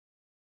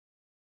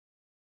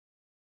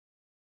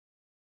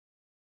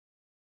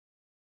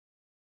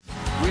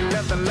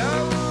the low-hanging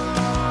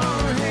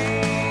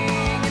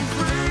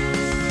fruit.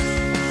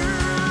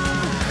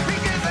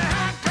 Because the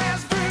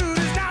high-class fruit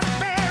is not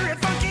very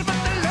funky,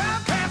 but the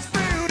low-class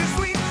fruit is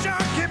sweet,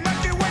 chunky,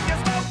 munchy. When you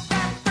smoke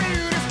that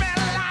fruit, it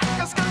smells like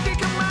a skunky.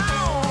 Come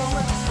on,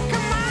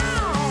 come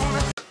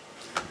on.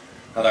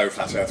 Hello,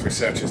 Flat Earth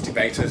researchers,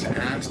 debaters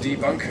and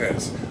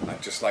debunkers.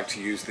 I'd just like to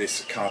use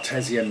this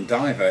Cartesian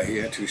Diver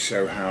here to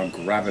show how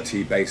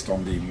gravity based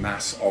on the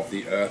mass of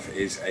the Earth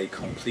is a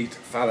complete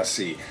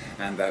fallacy,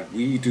 and that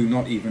we do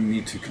not even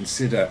need to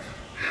consider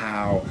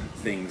how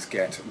things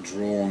get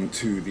drawn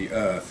to the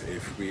Earth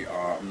if we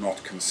are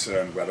not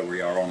concerned whether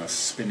we are on a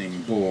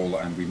spinning ball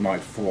and we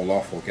might fall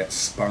off or get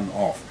spun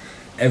off.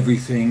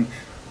 Everything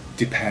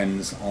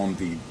depends on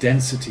the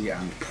density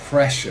and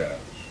pressure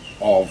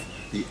of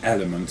the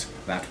element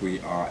that we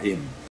are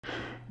in.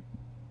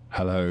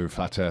 Hello,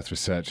 Flat Earth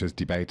researchers,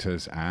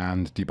 debaters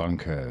and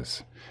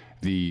debunkers.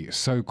 The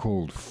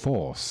so-called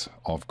force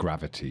of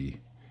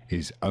gravity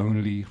is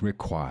only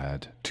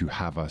required to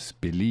have us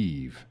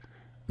believe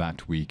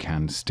that we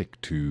can stick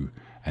to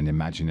an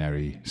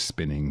imaginary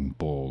spinning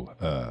ball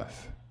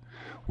Earth.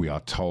 We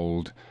are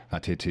told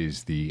that it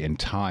is the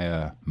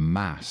entire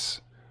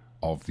mass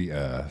of the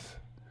Earth,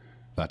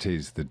 that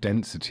is the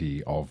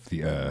density of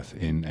the Earth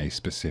in a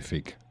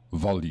specific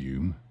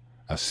volume,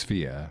 a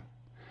sphere,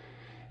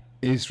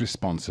 is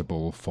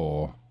responsible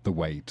for the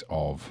weight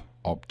of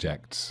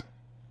objects.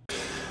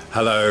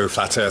 Hello,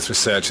 Flat Earth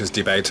researchers,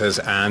 debaters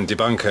and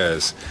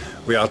debunkers.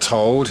 We are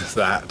told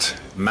that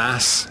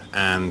mass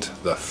and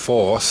the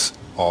force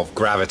of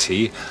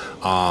gravity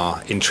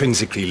are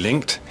intrinsically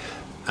linked,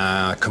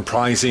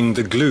 comprising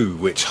the glue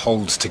which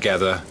holds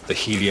together the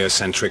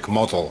heliocentric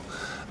model,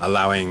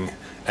 allowing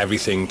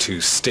everything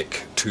to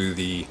stick to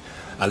the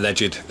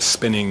alleged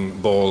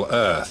spinning ball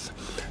Earth.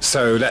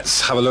 So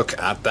let's have a look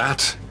at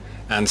that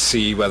and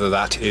see whether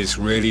that is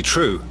really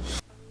true.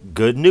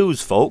 Good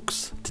news,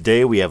 folks!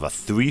 Today we have a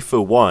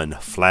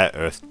 3-for-1 Flat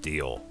Earth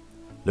deal.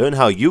 Learn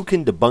how you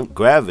can debunk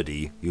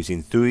gravity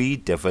using 3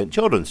 different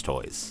children's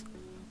toys.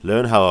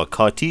 Learn how a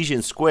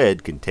Cartesian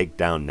squid can take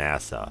down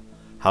NASA.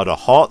 How to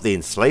halt the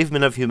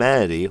enslavement of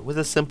humanity with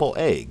a simple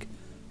egg.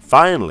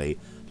 Finally,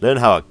 learn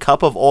how a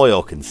cup of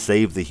oil can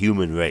save the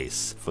human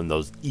race from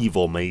those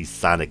evil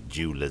Masonic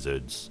Jew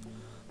lizards.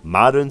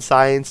 Modern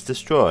science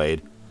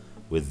destroyed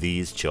with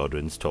these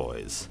children's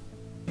toys.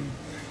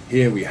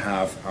 Here we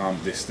have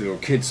this little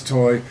kid's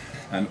toy,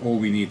 and all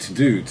we need to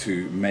do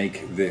to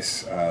make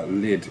this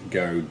lid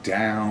go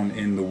down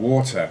in the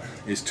water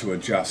is to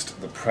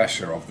adjust the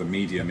pressure of the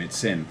medium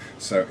it's in.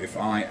 So if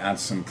I add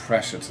some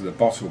pressure to the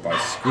bottle by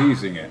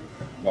squeezing it,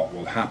 what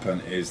will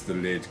happen is the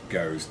lid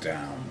goes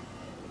down.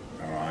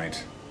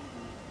 Alright?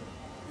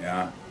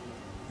 Yeah?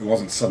 It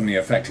wasn't suddenly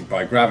affected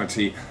by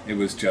gravity, it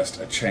was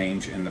just a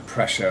change in the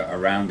pressure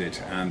around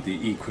it and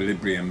the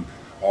equilibrium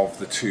of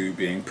the two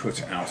being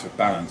put out of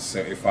balance. So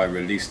if I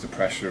release the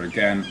pressure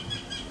again,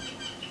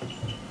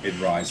 it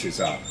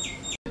rises up.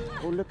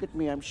 Oh, look at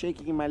me, I'm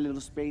shaking in my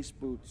little space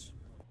boots.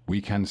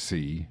 We can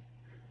see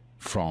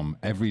from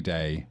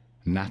everyday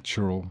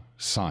natural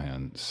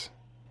science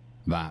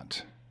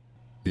that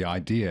the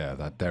idea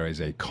that there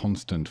is a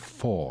constant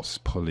force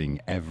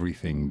pulling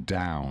everything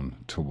down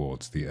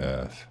towards the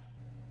Earth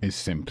is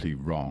simply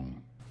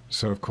wrong.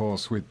 So of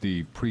course, with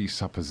the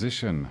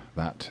presupposition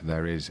that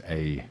there is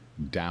a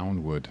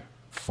downward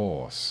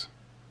force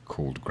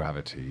called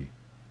gravity,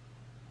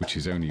 which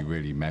is only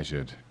really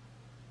measured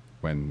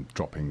when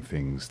dropping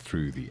things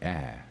through the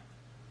air,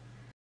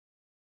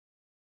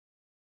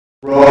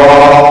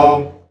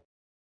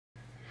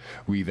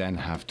 we then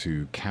have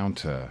to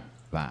counter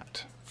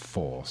that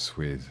force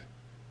with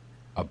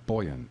a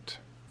buoyant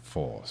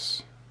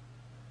force.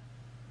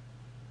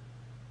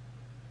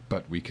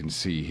 But we can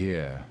see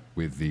here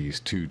with these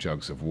 2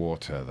 jugs of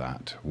water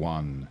that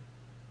one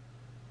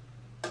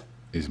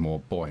is more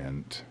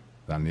buoyant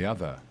than the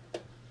other.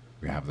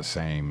 We have the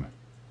same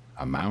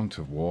amount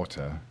of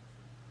water,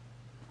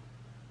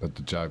 but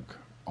the jug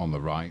on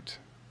the right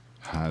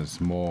has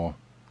more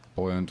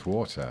buoyant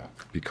water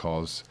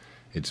because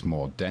it's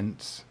more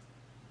dense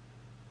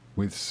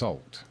with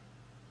salt.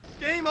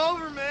 Game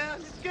over, man.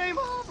 It's game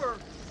over.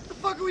 What the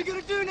fuck are we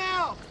gonna do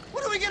now?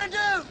 What are we gonna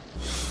do?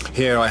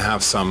 Here I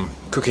have some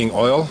cooking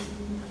oil,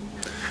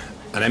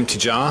 an empty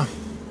jar,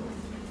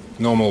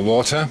 normal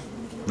water,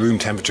 room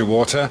temperature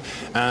water,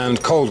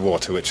 and cold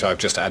water, which I've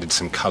just added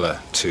some colour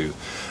to.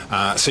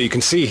 So you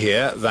can see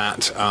here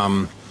that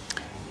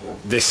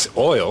this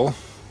oil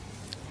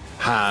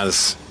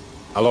has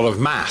a lot of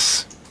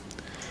mass.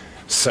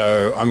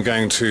 So I'm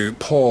going to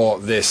pour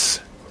this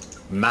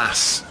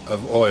mass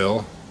of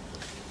oil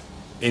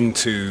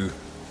into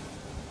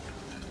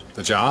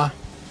the jar.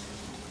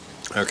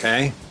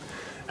 Okay,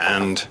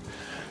 and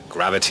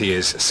gravity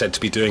is said to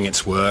be doing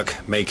its work,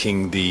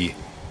 making the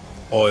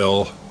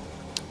oil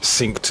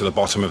sink to the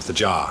bottom of the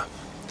jar.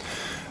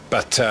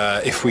 But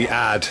if we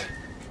add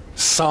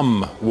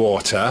some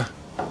water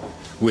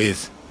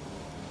with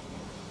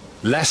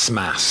less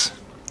mass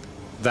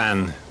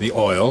than the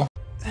oil,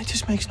 that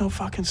just makes no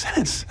fucking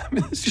sense. I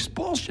mean, it's just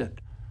bullshit.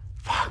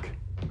 Fuck.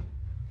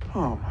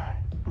 Oh my.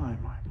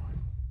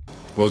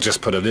 We'll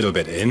just put a little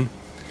bit in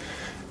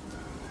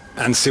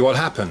and see what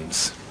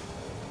happens.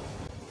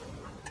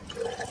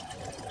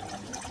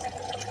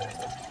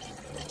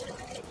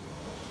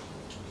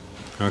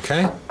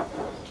 Okay.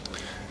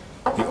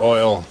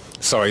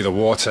 The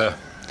water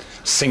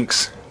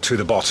sinks to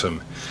the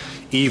bottom,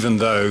 even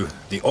though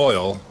the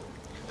oil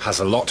has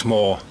a lot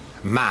more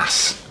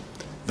mass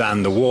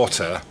than the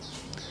water.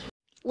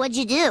 What'd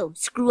you do?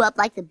 Screw up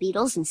like the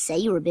Beatles and say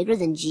you were bigger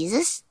than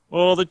Jesus?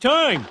 All the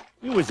time.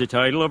 It was the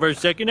title of our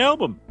second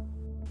album.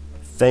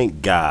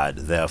 Thank God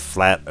there are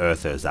flat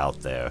earthers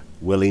out there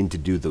willing to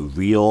do the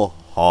real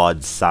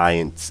hard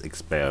science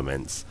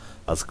experiments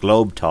us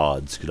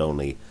globetrotters could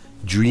only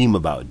dream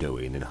about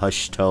doing in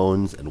hushed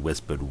tones and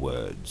whispered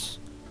words.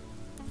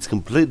 It's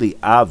completely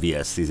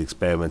obvious these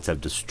experiments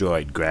have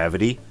destroyed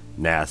gravity,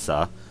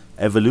 NASA,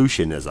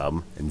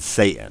 evolutionism, and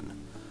Satan.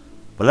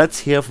 But let's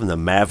hear from the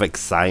maverick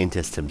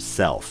scientist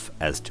himself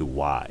as to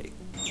why.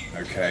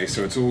 Okay,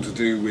 so it's all to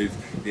do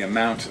with the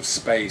amount of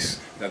space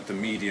that the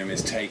medium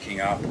is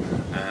taking up,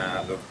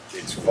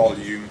 its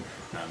volume,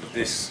 and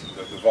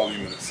the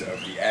volume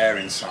of the air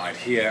inside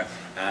here,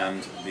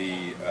 and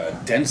the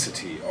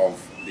density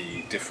of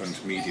the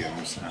different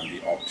mediums and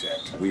the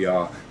object. We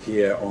are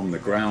here on the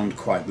ground,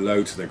 quite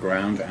low to the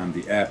ground, and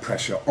the air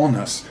pressure on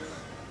us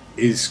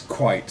is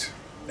quite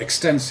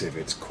extensive.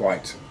 It's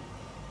quite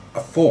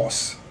a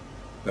force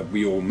that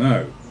we all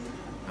know.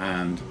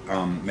 And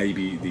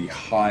maybe the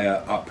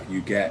higher up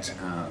you get,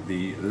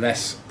 the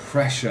less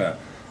pressure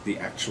the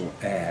actual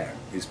air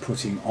is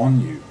putting on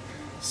you.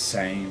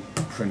 Same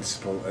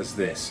principle as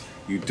this.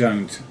 You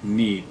don't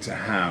need to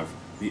have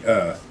the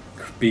Earth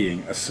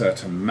being a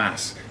certain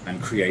mass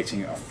and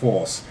creating a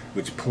force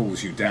which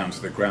pulls you down to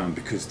the ground,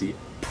 because the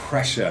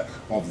pressure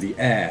of the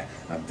air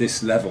at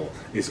this level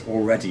is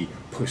already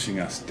pushing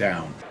us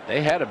down.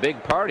 They had a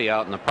big party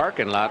out in the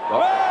parking lot. Oh,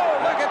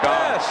 whoa, look at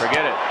gone. this!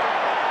 Forget it.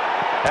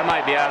 That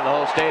might be out of the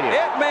whole stadium.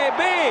 It may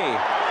be.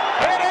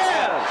 It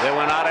is. They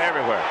went out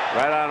everywhere,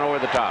 right on over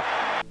the top.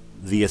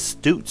 The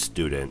astute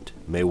student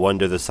may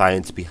wonder the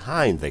science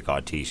behind the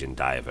Cartesian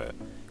Diver,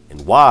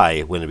 and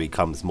why, when it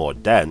becomes more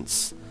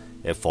dense,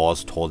 it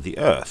falls toward the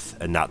Earth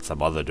and not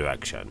some other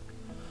direction.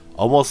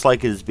 Almost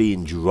like it is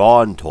being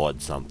drawn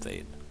towards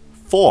something.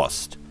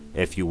 Forced,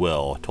 if you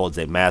will, towards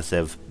a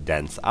massive,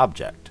 dense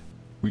object.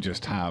 We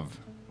just have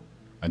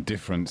a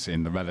difference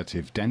in the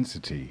relative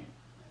density,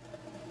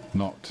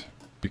 not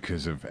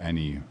because of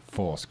any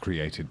force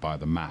created by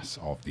the mass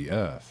of the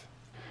Earth.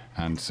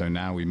 And so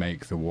now we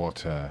make the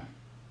water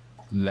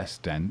less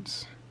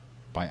dense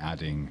by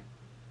adding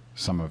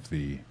some of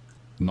the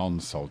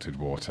non-salted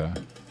water.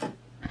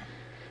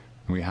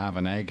 We have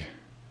an egg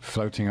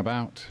floating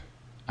about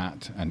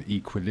at an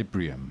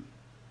equilibrium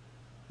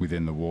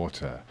within the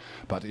water.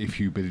 But if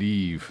you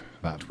believe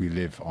that we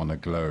live on a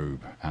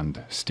globe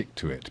and stick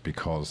to it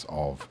because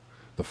of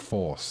the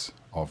force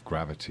of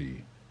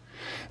gravity,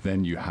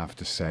 then you have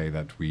to say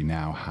that we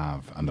now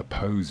have an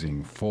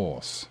opposing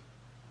force,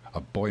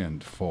 a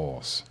buoyant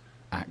force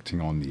acting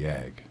on the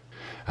egg,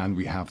 and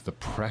we have the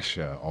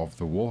pressure of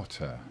the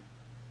water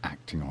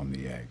acting on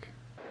the egg.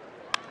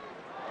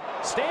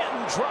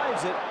 Stanton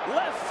drives it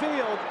left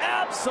field,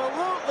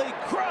 absolutely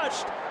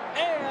crushed,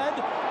 and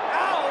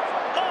out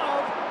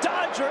of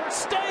Dodger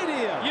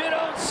Stadium. You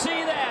don't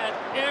see that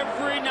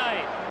every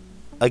night.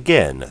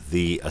 Again,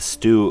 the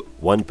astute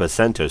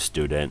 1%er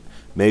student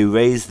may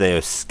raise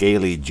their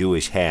scaly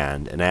Jewish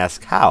hand and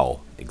ask how,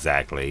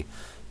 exactly,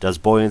 does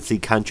buoyancy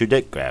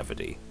contradict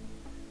gravity?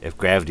 If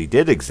gravity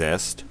did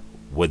exist,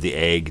 would the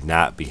egg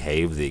not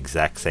behave the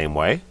exact same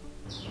way?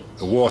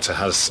 The water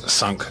has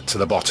sunk to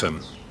the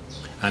bottom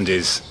and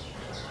is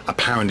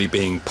apparently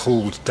being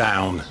pulled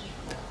down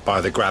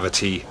by the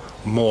gravity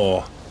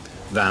more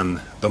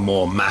than the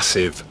more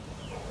massive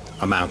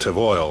amount of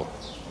oil.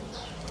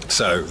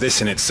 So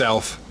this in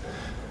itself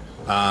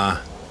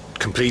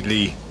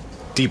completely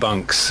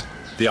debunks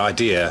the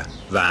idea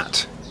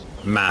that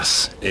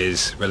mass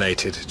is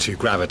related to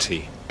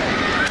gravity.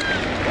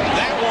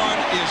 That one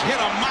is hit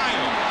a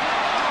mile.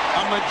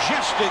 A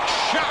majestic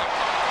shot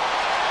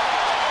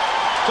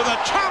to the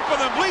top of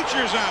the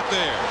bleachers out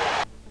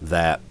there.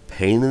 That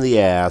pain in the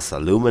ass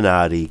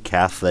Illuminati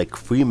Catholic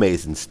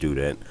Freemason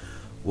student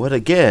would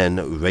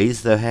again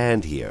raise their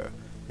hand here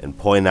and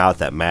point out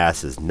that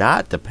mass is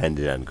not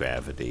dependent on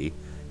gravity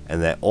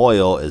and that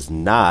oil is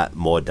not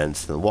more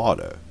dense than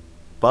water.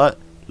 But,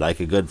 like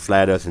a good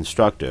flat earth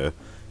instructor,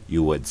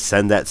 you would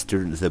send that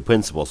student to the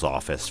principal's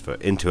office for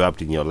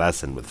interrupting your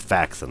lesson with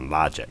facts and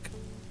logic.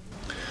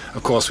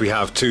 Of course, we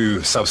have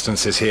two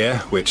substances here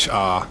which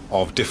are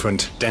of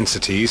different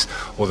densities.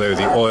 Although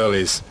the oil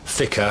is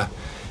thicker,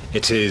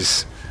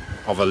 it's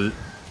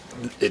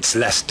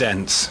less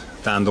dense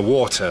than the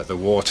water. The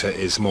water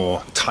is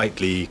more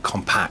tightly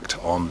compact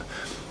on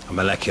a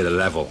molecular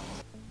level.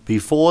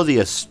 Before the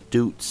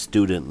astute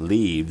student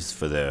leaves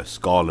for their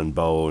skull and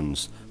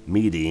bones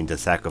meeting to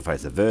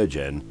sacrifice a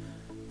virgin,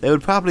 they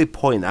would probably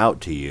point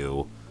out to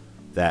you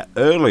that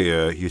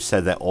earlier you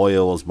said that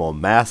oil is more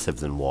massive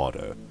than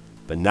water,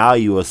 but now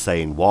you are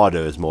saying water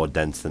is more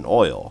dense than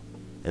oil,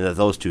 and that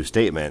those two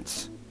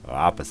statements are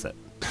opposite.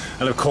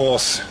 And of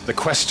course, the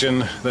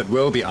question that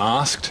will be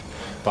asked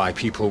by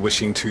people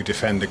wishing to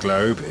defend the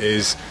globe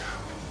is,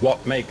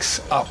 what makes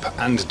up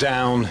and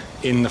down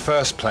in the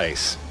first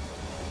place?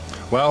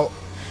 Well,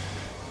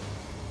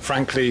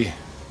 frankly,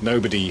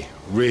 nobody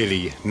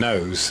really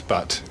knows,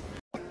 but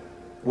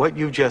what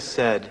you just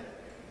said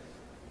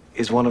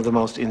is one of the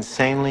most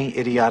insanely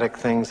idiotic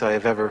things I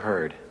have ever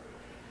heard.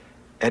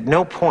 At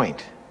no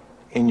point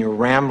in your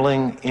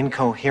rambling,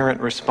 incoherent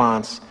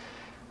response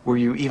were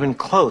you even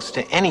close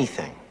to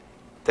anything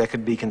that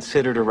could be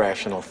considered a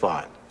rational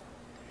thought.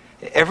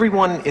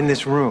 Everyone in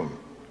this room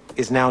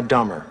is now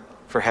dumber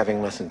for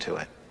having listened to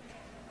it.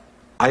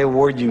 I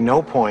award you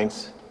no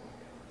points,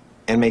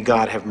 and may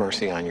God have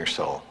mercy on your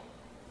soul.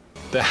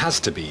 there has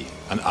to be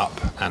an up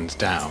and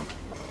down.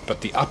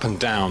 But the up and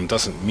down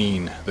doesn't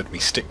mean that we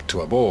stick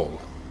to a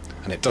ball.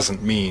 And it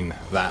doesn't mean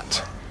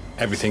that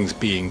everything's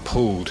being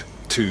pulled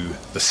to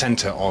the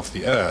center of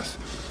the Earth,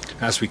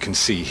 as we can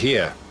see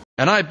here.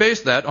 And I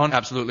base that on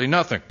absolutely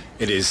nothing.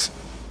 It is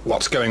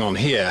what's going on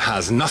here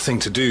has nothing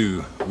to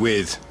do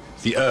with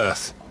the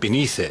Earth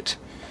beneath it.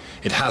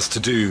 It has to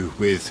do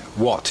with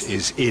what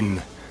is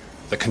in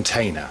the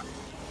container,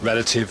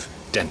 relative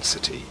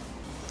density.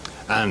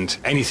 And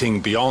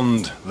anything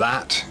beyond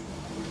that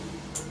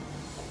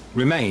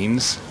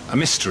remains a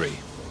mystery.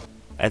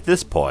 At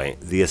this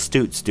point, the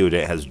astute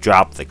student has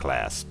dropped the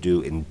class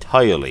due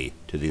entirely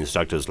to the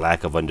instructor's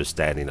lack of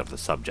understanding of the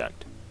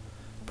subject.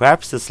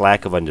 Perhaps this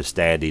lack of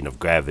understanding of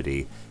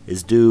gravity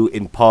is due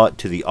in part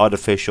to the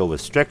artificial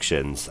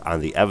restrictions on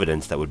the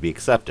evidence that would be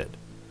accepted.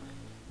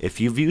 If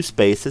you view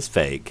space as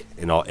fake,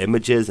 and all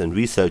images and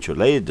research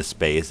related to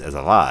space as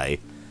a lie,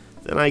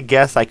 then I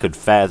guess I could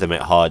fathom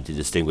it hard to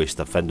distinguish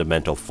the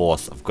fundamental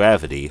force of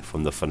gravity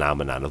from the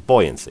phenomenon of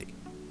buoyancy.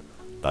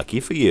 Lucky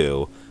for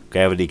you,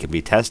 gravity can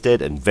be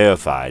tested and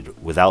verified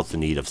without the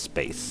need of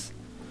space.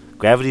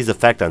 Gravity's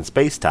effect on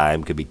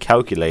space-time can be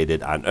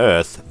calculated on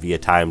Earth via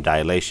time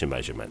dilation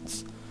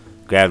measurements.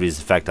 Gravity's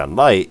effect on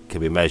light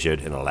can be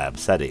measured in a lab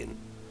setting.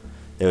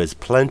 There is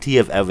plenty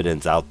of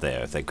evidence out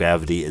there that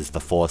gravity is the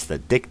force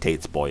that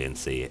dictates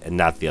buoyancy and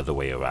not the other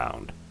way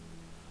around.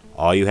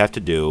 All you have to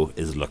do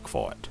is look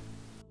for it.